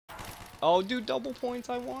Oh, dude, double points.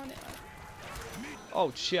 I want it.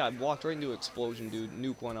 Oh, shit. I walked right into an explosion, dude.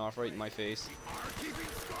 Nuke went off right in my face.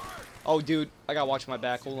 Oh, dude. I gotta watch my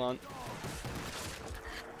back. Hold on.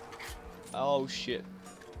 Oh, shit.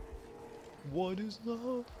 What is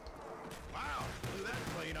love? Wow, blew that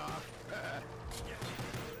plane off.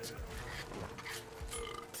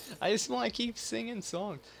 I just want to keep singing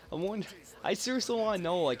songs. I seriously want to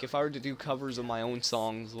know, like, if I were to do covers of my own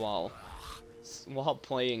songs while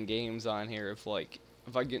playing games on here, if I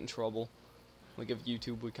get in trouble, like if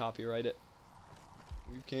YouTube would copyright it.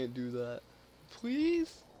 You can't do that,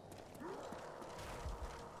 please.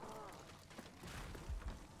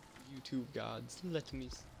 YouTube gods, let me.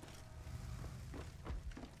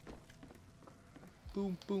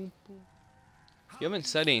 Boom, boom, boom. You haven't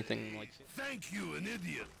said anything like. Thank you, an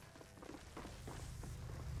idiot.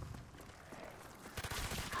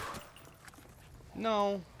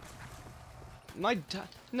 No.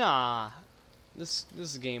 Nah. This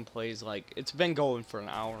gameplay is like, it's been going for an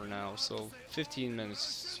hour now, so 15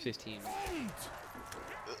 minutes, 15.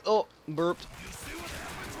 Oh, burped.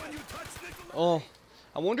 Oh,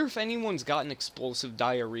 I wonder if anyone's gotten explosive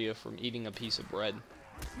diarrhea from eating a piece of bread.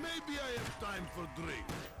 Maybe I have time for drink.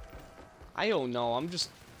 I don't know. I'm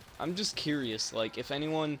just curious. Like, if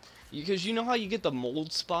anyone, because you know how you get the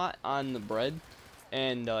mold spot on the bread,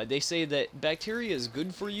 and they say that bacteria is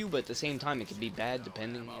good for you, but at the same time it can be bad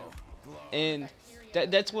depending. And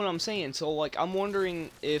that's what I'm saying. So like, I'm wondering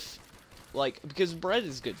if, like, because bread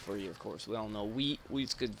is good for you, of course. We all know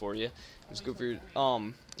wheat's good for you. It's good for your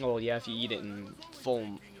well, yeah, if you eat it in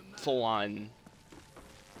full on.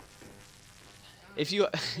 If you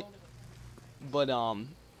well,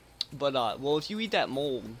 if you eat that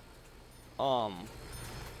mold,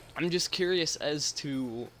 I'm just curious as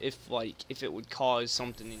to if it would cause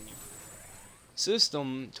something in your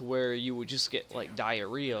system to where you would just get like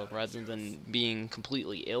diarrhea rather than being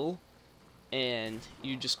completely ill, and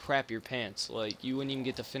you just crap your pants. Like, you wouldn't even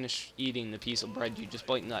get to finish eating the piece of bread. You just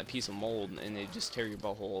bite into that piece of mold and they just tear your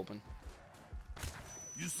butthole open.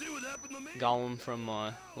 You see what happened to me? Gollum from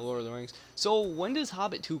The Lord of the Rings. So when does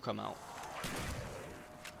Hobbit 2 come out?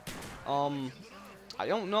 I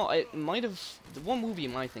don't know. It might have. The one movie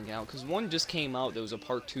am I thinking out? Because one just came out. There was a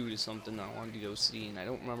part 2 to something that I wanted to go see, and I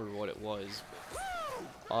don't remember what it was.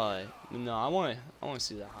 No, I want to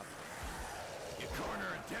see that Hobbit.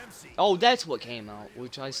 Oh, that's what came out,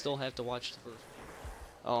 which I still have to watch the first.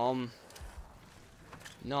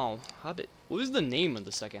 No, Hobbit. What is the name of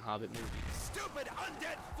the second Hobbit movie? Stupid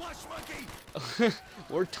undead flush monkey.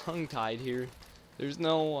 We're tongue-tied here. There's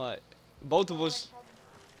no, both of us.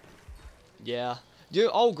 Yeah. Dude,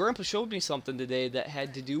 oh, Grandpa showed me something today that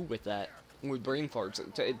had to do with that. With brain farts.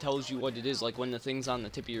 It tells you what it is, like when the thing's on the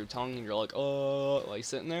tip of your tongue and you're like, like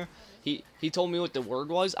sitting there. He told me what the word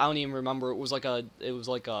was. I don't even remember. It was like a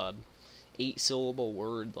 8-syllable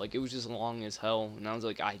word. Like, it was just long as hell. And I was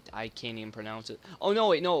like, I can't even pronounce it. Oh, no,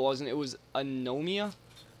 wait, no, it wasn't. It was anomia.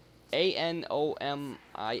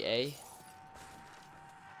 Anomia.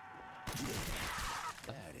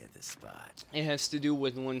 Spot. It has to do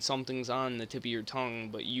with when something's on the tip of your tongue,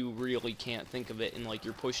 but you really can't think of it, and like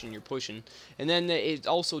you're pushing. And then it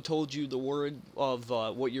also told you the word of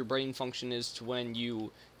what your brain function is to when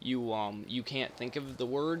you can't think of the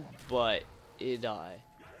word, but it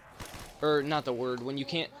or not the word, when you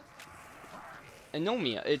can't.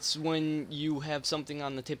 Anomia. It's when you have something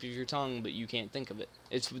on the tip of your tongue, but you can't think of it.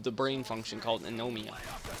 It's the brain function called anomia.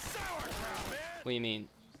 What do you mean?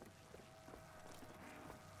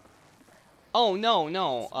 Oh,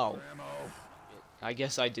 no. Oh. I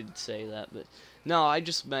guess I did say that, but no, I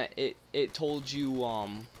just meant it told you,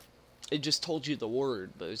 it just told you the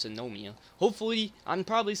word, but it's anomia. Hopefully, I'm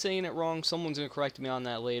probably saying it wrong. Someone's gonna correct me on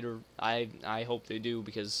that later. I hope they do,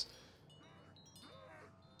 because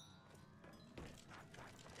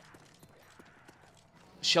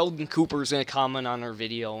Sheldon Cooper's gonna comment on our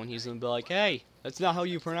video, and he's gonna be like, hey, that's not how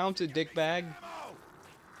you pronounce it, dickbag.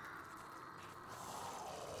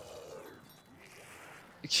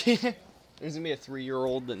 There's gonna be a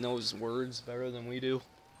 3-year-old that knows words better than we do.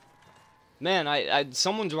 Man,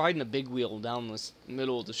 someone's riding a big wheel down this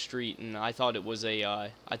middle of the street, and I thought it was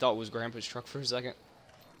Grandpa's truck for a second.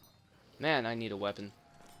 Man, I need a weapon.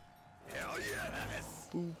 Hell yes.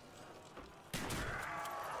 Boop.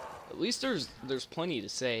 At least there's plenty to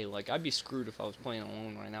say. Like, I'd be screwed if I was playing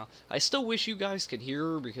alone right now. I still wish you guys could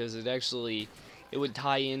hear her, because it would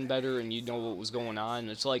tie in better and you'd know what was going on.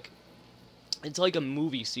 It's like a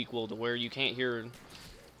movie sequel to where you can't hear,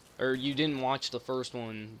 or you didn't watch the first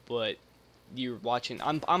one, but you're watching.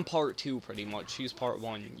 I'm part 2 pretty much. She's part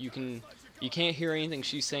 1. You can You can't hear anything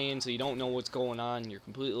she's saying, so you don't know what's going on. You're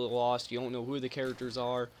completely lost. You don't know who the characters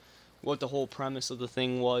are, what the whole premise of the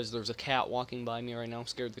thing was. There's a cat walking by me right now,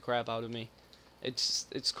 scared the crap out of me.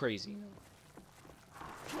 It's crazy.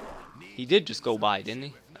 He did just go by, didn't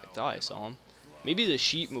he? I thought I saw him. Maybe the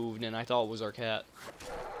sheep moved and I thought it was our cat.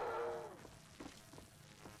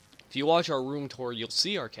 If you watch our room tour, you'll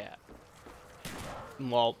see our cat.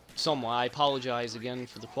 Well, somewhat. I apologize again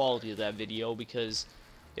for the quality of that video because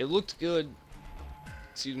it looked good.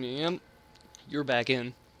 Excuse me, you're back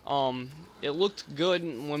in. It looked good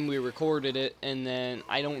when we recorded it, and then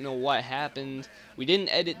I don't know what happened. We didn't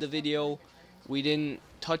edit the video. We didn't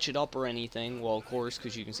touch it up or anything. Well, of course,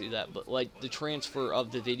 because you can see that. But, like, the transfer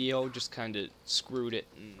of the video just kind of screwed it.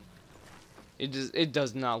 And it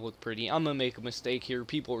does not look pretty. I'm going to make a mistake here.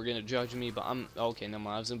 People are going to judge me, but I'm... Okay, no,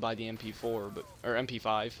 I was going to buy the MP4, but... Or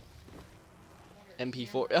MP5.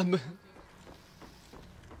 MP4.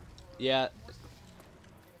 Yeah.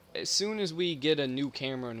 As soon as we get a new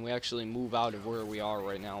camera and we actually move out of where we are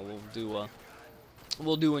right now,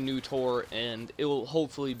 we'll do a new tour, and it will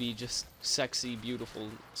hopefully be just sexy, beautiful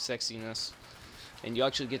sexiness, and you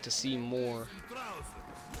actually get to see more.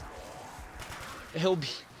 It'll be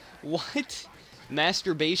what?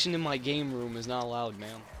 Masturbation in my game room is not allowed,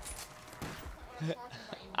 ma'am.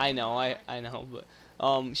 I know, I know, but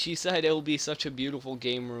she said it'll be such a beautiful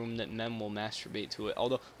game room that men will masturbate to it.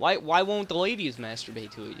 Although, why won't the ladies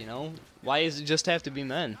masturbate to it? You know, why does it just have to be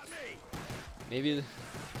men? Maybe.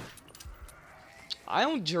 I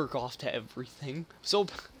don't jerk off to everything. So,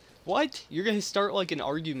 what? You're gonna start like an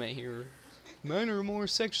argument here. Men are more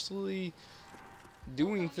sexually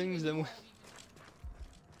doing things than.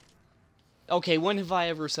 Okay, when have I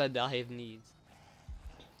ever said that I have needs?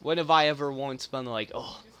 When have I ever once been like,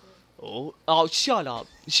 oh, shut up.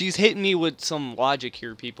 She's hitting me with some logic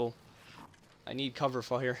here, people. I need cover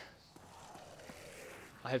fire.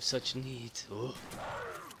 I have such needs. Oh.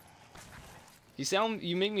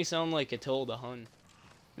 You make me sound like Attila Hun.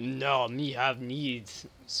 No, me have needs.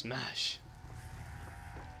 Smash.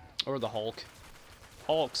 Or the Hulk.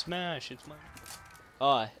 Hulk smash, it's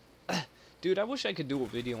mine. Dude, I wish I could do a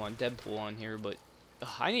video on Deadpool on here, but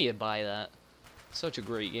I need to buy that. Such a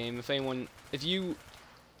great game. If you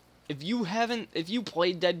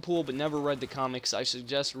played Deadpool but never read the comics, I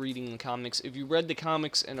suggest reading the comics. If you read the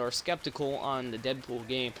comics and are skeptical on the Deadpool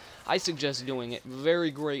game, I suggest doing it. Very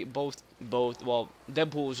great, both, well,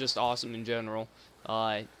 Deadpool is just awesome in general.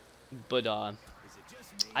 I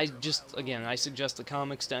suggest the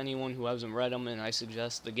comics to anyone who hasn't read them, and I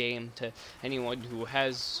suggest the game to anyone who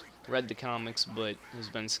has read the comics but has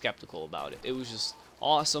been skeptical about it. It was just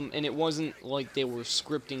awesome, and it wasn't like they were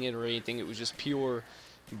scripting it or anything. It was just pure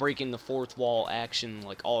breaking the fourth wall action,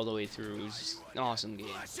 like, all the way through. It was just an awesome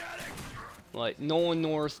game. Like, Nolan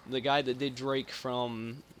North, the guy that did Drake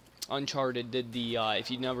from Uncharted, did the,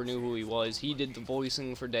 if you never knew who he was, he did the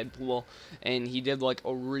voicing for Deadpool, and he did, like,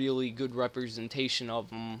 a really good representation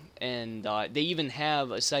of him, and, they even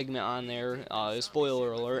have a segment on there,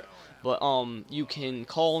 spoiler alert, but, you can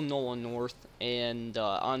call Nolan North, and,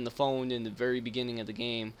 on the phone in the very beginning of the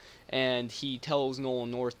game, and he tells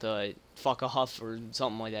Nolan North to fuck off or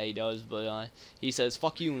something like that he does, but he says,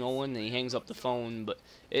 fuck you, Nolan, and he hangs up the phone. But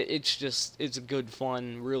it's a good,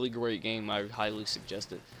 fun, really great game. I highly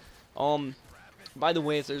suggest it. By the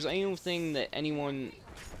way, if there's anything that anyone...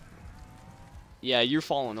 Yeah, you're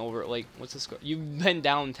falling over it. Like, what's the score? You've been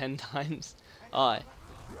down 10 times.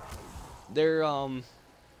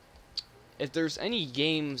 If there's any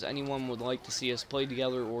games anyone would like to see us play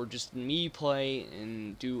together, or just me play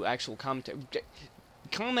and do actual commentary,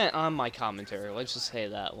 comment on my commentary. Let's just say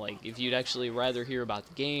that. Like, if you'd actually rather hear about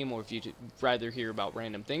the game, or if you'd rather hear about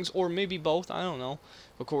random things, or maybe both, I don't know.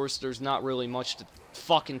 Of course, there's not really much to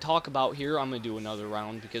fucking talk about here. I'm gonna do another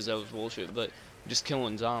round because that was bullshit, but just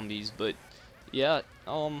killing zombies. But yeah,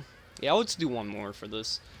 yeah, let's do one more for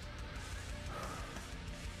this.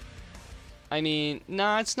 I mean,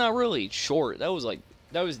 nah, it's not really short. That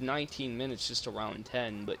was 19 minutes just around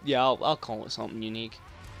 10, but yeah, I'll call it something unique.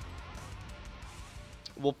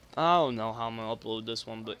 Well, I don't know how I'm gonna upload this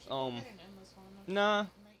one, but nah,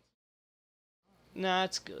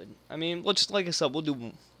 it's good. I mean, like I said, we'll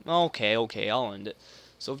do. Okay, I'll end it.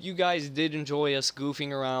 So if you guys did enjoy us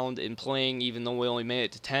goofing around and playing, even though we only made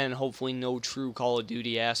it to 10, hopefully no true Call of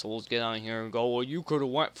Duty assholes get on here and go, well, you could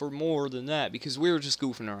have went for more than that, because we were just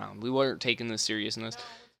goofing around. We weren't taking this seriousness.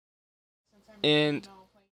 And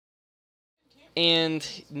And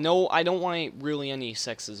no, I don't want really any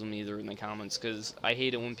sexism either in the comments, because I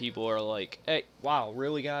hate it when people are like, hey, wow,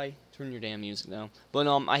 really, guy? Turn your damn music down. But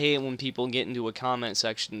I hate it when people get into a comment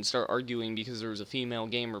section and start arguing because there's a female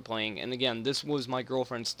gamer playing. And again, this was my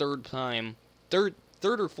girlfriend's third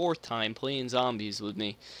or fourth time playing zombies with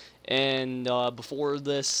me. And before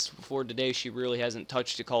today, she really hasn't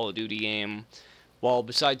touched a Call of Duty game. Well,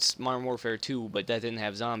 besides Modern Warfare 2, but that didn't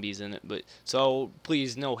have zombies in it. But so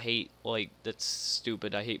please, no hate. Like, that's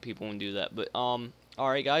stupid. I hate people who do that. But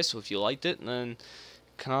alright guys, so if you liked it, then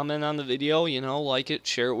comment on the video, you know, like it,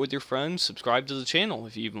 share it with your friends, subscribe to the channel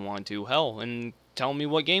if you even want to, hell, and tell me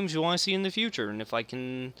what games you want to see in the future, and if I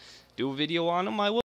can do a video on them, I will.